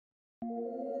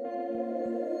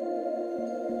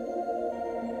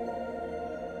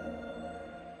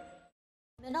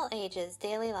Middle Ages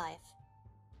daily life.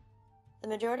 The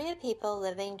majority of people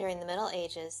living during the Middle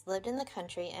Ages lived in the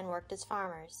country and worked as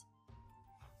farmers.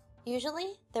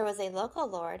 Usually, there was a local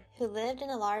lord who lived in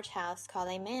a large house called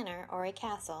a manor or a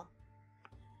castle.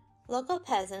 Local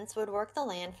peasants would work the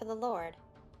land for the lord.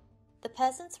 The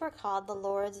peasants were called the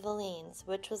lord's villeins,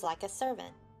 which was like a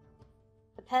servant.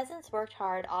 The peasants worked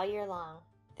hard all year long.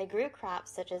 They grew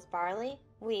crops such as barley,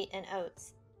 wheat, and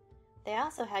oats. They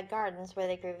also had gardens where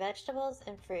they grew vegetables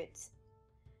and fruits.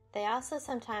 They also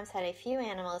sometimes had a few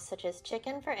animals such as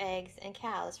chicken for eggs and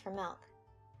cows for milk.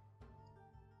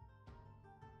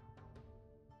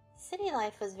 City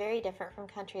life was very different from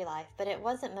country life, but it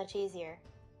wasn't much easier.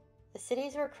 The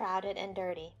cities were crowded and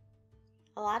dirty.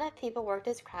 A lot of people worked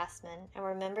as craftsmen and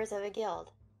were members of a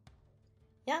guild.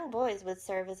 Young boys would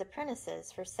serve as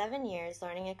apprentices for 7 years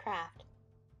learning a craft.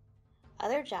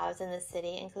 Other jobs in the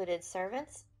city included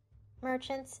servants,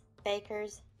 merchants,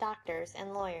 bakers, doctors,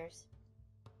 and lawyers.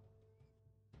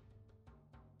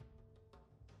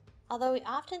 Although we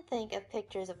often think of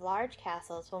pictures of large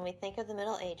castles when we think of the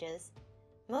Middle Ages,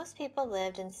 most people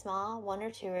lived in small 1- or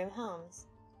 2-room homes.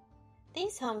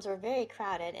 These homes were very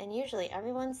crowded and usually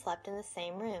everyone slept in the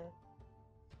same room.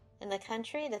 In the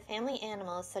country, the family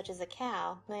animals such as a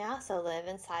cow may also live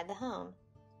inside the home.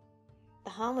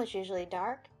 The home was usually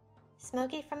dark,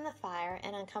 smoky from the fire,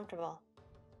 and uncomfortable.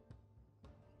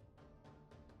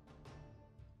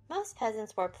 Most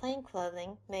peasants wore plain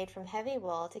clothing made from heavy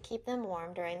wool to keep them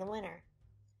warm during the winter.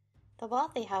 The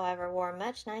wealthy, however, wore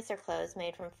much nicer clothes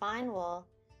made from fine wool,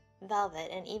 velvet,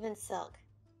 and even silk.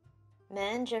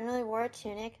 Men generally wore a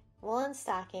tunic, woolen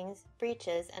stockings,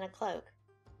 breeches, and a cloak.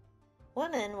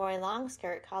 Women wore a long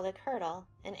skirt called a kirtle,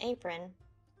 an apron,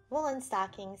 woolen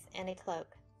stockings, and a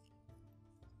cloak.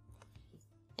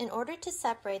 In order to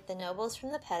separate the nobles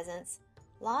from the peasants,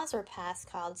 laws were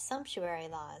passed called sumptuary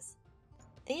laws.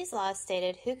 These laws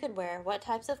stated who could wear what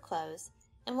types of clothes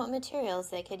and what materials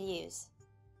they could use.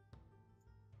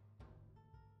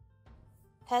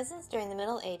 Peasants during the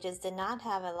Middle Ages did not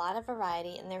have a lot of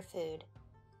variety in their food.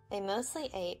 They mostly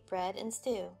ate bread and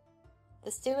stew. The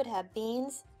stew would have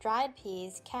beans, dried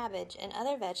peas, cabbage, and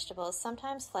other vegetables,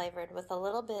 sometimes flavored with a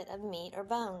little bit of meat or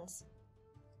bones.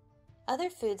 Other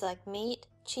foods like meat,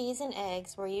 cheese, and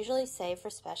eggs were usually saved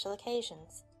for special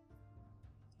occasions.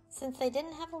 Since they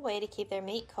didn't have a way to keep their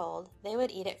meat cold, they would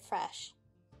eat it fresh.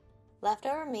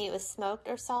 Leftover meat was smoked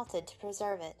or salted to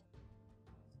preserve it.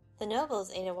 The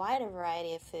nobles ate a wider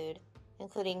variety of food,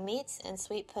 including meats and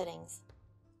sweet puddings.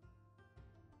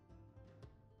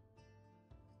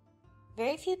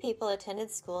 Very few people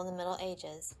attended school in the Middle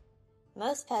Ages.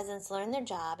 Most peasants learned their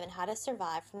job and how to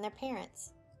survive from their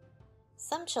parents.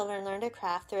 Some children learned a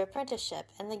craft through apprenticeship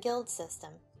and the guild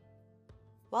system.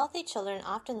 Wealthy children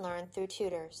often learned through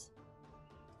tutors.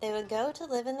 They would go to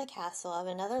live in the castle of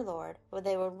another lord, where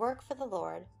they would work for the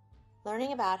lord,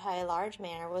 learning about how a large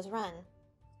manor was run.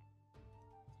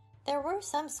 There were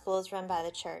some schools run by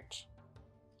the church.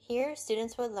 Here,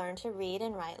 students would learn to read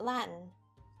and write Latin.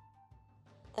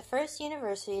 The first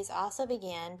universities also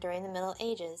began during the Middle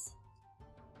Ages.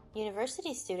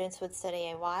 University students would study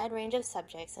a wide range of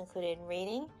subjects including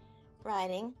reading,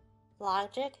 writing,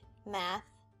 logic, math,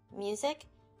 music,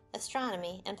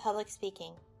 astronomy, and public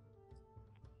speaking.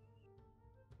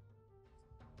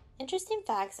 Interesting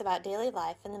facts about daily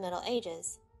life in the Middle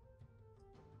Ages.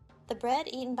 The bread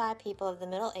eaten by people of the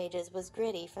Middle Ages was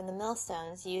gritty from the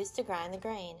millstones used to grind the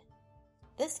grain.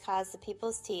 This caused the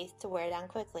people's teeth to wear down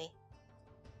quickly.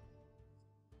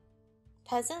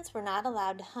 Peasants were not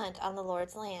allowed to hunt on the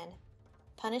Lord's land.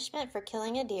 Punishment for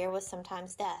killing a deer was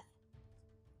sometimes death.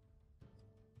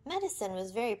 Medicine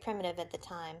was very primitive at the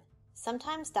time.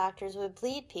 Sometimes doctors would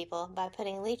bleed people by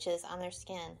putting leeches on their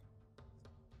skin.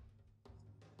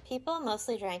 People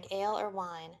mostly drank ale or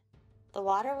wine. The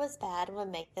water was bad and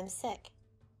would make them sick.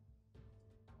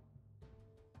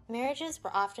 Marriages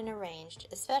were often arranged,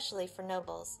 especially for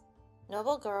nobles.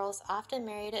 Noble girls often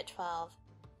married at 12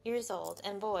 years old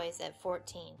and boys at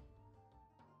 14.